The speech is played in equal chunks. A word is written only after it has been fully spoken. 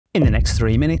In the next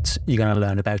 3 minutes, you're going to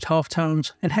learn about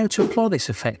halftones and how to apply this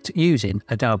effect using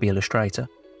Adobe Illustrator.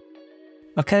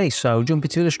 Okay, so jump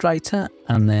into Illustrator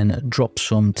and then drop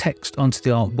some text onto the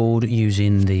artboard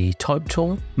using the type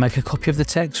tool. Make a copy of the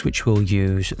text, which we'll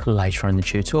use later in the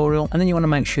tutorial. And then you want to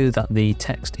make sure that the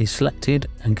text is selected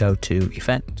and go to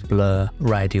Effect, Blur,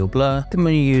 Radial Blur. Then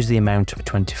when you use the amount of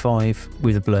 25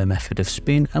 with the blur method of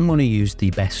spin, I'm going to use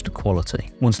the best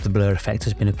quality. Once the blur effect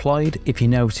has been applied, if you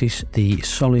notice the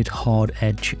solid hard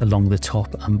edge along the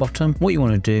top and bottom, what you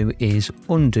want to do is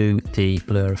undo the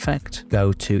blur effect,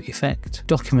 go to Effect,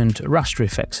 Document Raster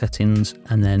Effects Settings,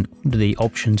 and then under the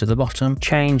options at the bottom,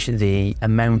 change the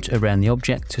amount around the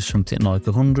object to something like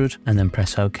 100, and then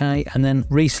press OK, and then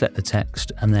reselect the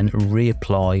text and then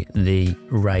reapply the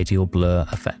radial blur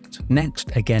effect.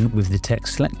 Next, again with the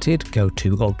text selected, go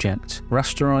to Object,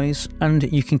 Rasterize,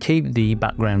 and you can keep the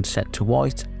background set to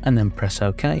white and then press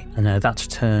OK, and now that's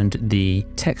turned the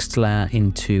text layer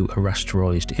into a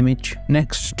rasterized image.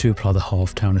 Next, to apply the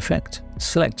halftone effect,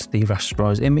 select the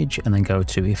rasterized image and then go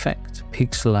to Effect,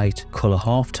 Pixelate, Color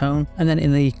Halftone, and then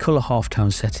in the Color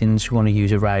Halftone settings you want to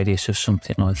use a radius of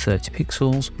something like 30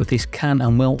 pixels, but this can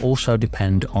and will also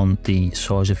depend on the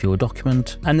size of your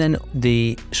document. And then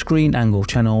the screen angle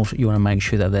channels, you want to make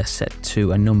sure that they're set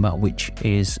to a number which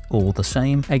is all the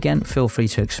same. Again, feel free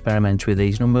to experiment with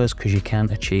these numbers because you can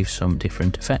achieve some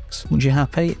different effects. Once you're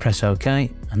happy, press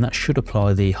OK, and that should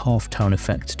apply the halftone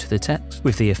effect to the text.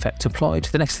 With the effect applied,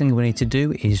 the next thing we need to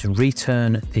do is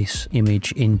return this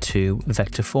image into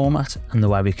vector format, and the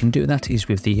way we can do that is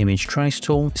with the image trace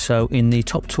tool. So in the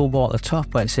top toolbar at the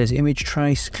top where it says image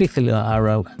trace, click the little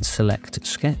arrow and select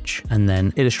sketch, and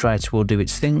then Illustrator will do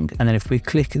its thing. And then if we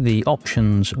click the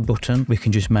options button, we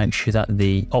can just make sure that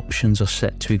the options are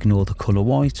set to ignore the color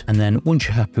white, and then once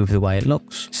you're happy with the way it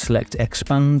looks, select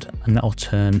expand, and that will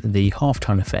turn the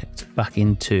halftone effect back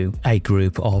into a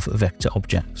group of vector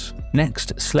objects.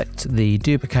 Next, select the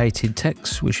duplicated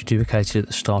text which we duplicated at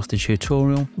the start of the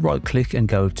tutorial, right click and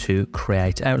go to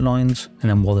Create Outlines, and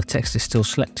then while the text is still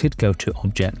selected, go to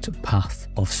Object, Path,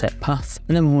 Offset Path,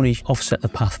 and then we want to offset the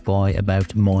path by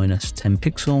about -10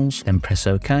 pixels, then press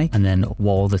OK, and then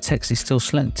while the text is still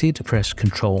selected, press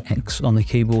Ctrl X on the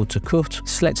keyboard to cut,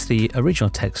 select the original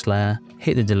text layer,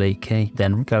 hit the delete key,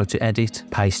 then go to Edit,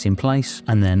 Paste in Place,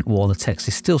 and then while the text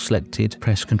is still selected,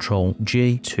 press Ctrl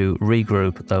G to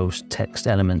regroup those text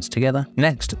elements together.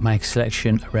 Next, make a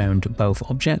selection around both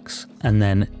objects, and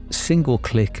then single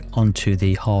click onto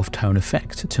the halftone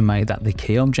effect to make that the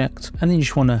key object, and then you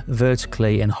just want to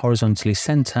vertically and horizontally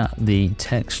center the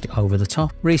text over the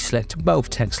top. Reselect both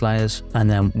text layers, and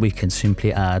then we can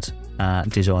simply add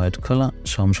desired color.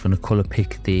 So I'm just going to color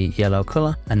pick the yellow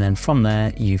color, and then from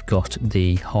there you've got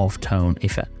the halftone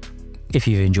effect. If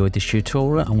you've enjoyed this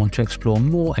tutorial and want to explore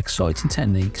more exciting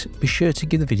techniques, be sure to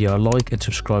give the video a like and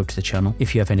subscribe to the channel.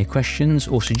 If you have any questions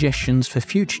or suggestions for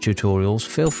future tutorials,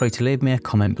 feel free to leave me a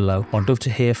comment below. I'd love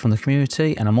to hear from the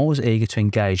community, and I'm always eager to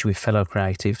engage with fellow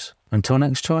creatives. Until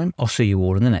next time, I'll see you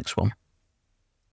all in the next one.